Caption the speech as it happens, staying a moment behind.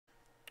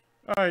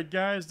Alright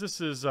guys, this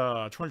is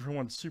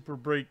 2021 Super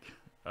Break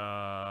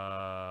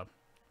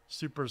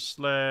Super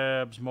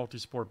Slabs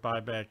Multisport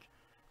Buyback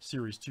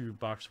Series 2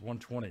 Box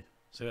 120.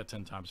 Say that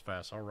 10 times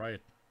fast.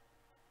 Alright.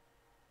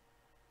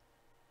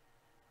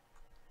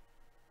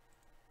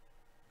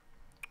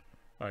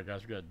 Alright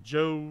guys, we got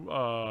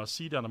Joe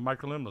C down to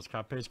Microlim. Let's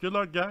copy paste. Good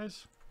luck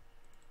guys.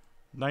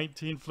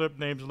 19 flip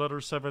names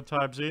letters 7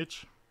 times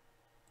each.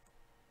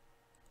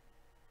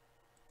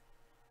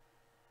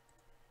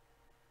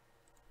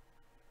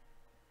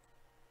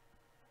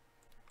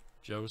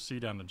 Joe C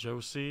down to Joe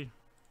C.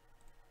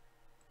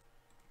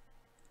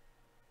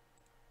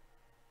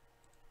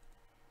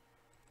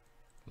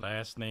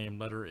 Last name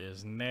letter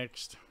is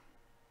next.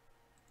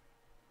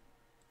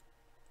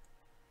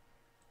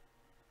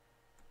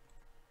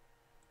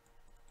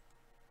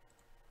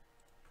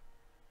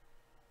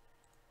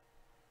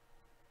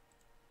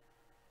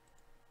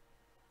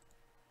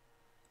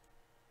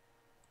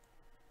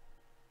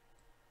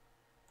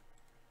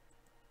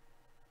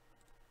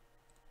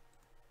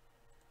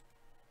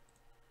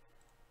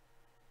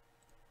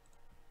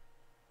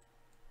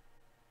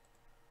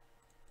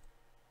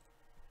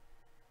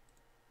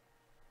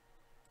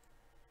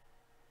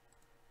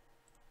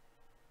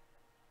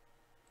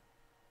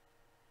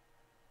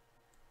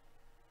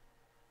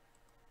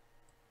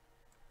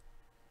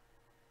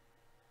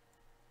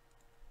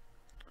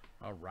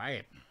 All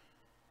right.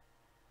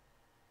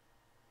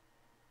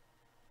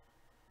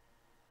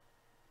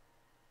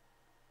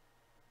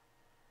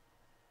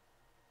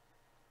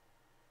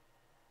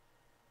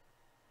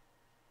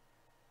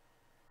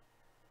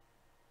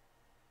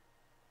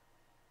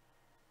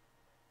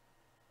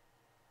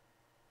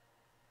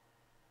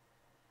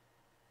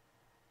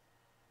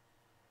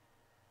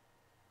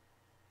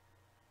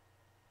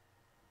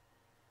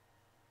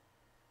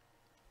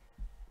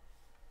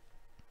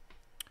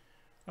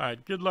 All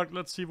right, good luck.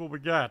 Let's see what we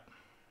got.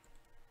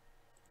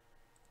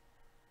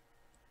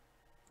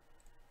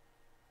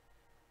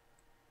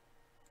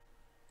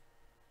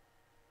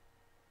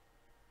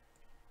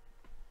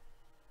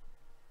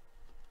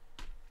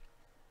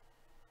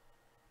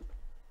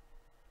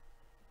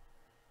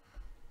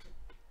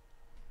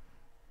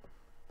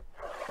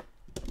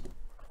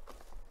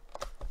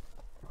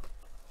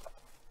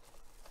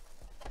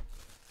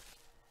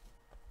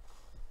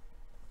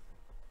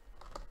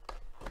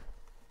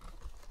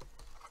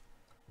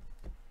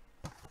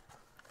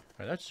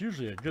 That's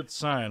usually a good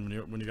sign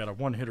when you got a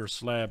one-hitter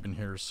slab in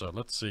here. So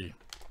let's see.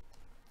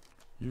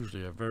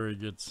 Usually a very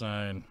good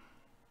sign.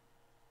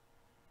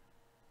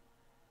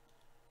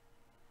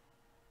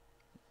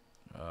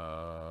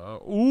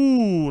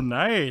 Ooh,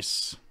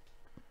 nice.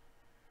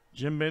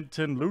 Jim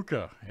Minton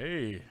Luca.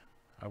 Hey,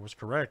 I was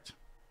correct.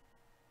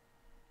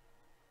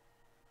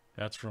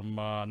 That's from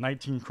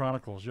 19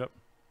 Chronicles. Yep.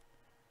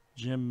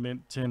 Jim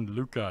Minton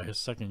Luca, his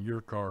second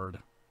year card.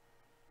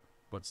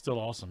 But still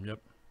awesome. Yep.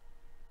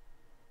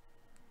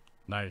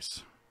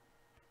 Nice.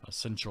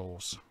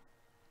 Essentials.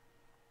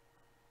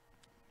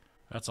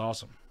 That's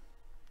awesome.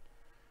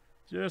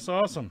 Just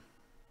awesome.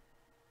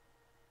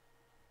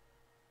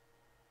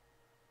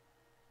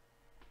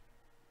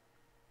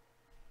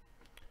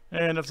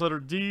 And that's letter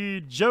D.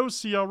 Joe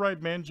C. All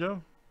right, man,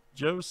 Joe.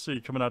 Joe C.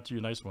 Coming out to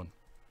you. Nice one.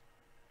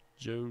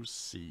 Joe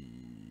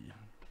C.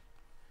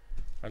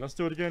 All right, let's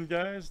do it again,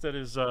 guys. That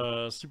is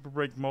Super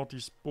Break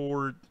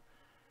Multisport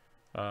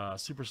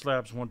Super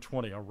Slabs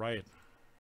 120. All right.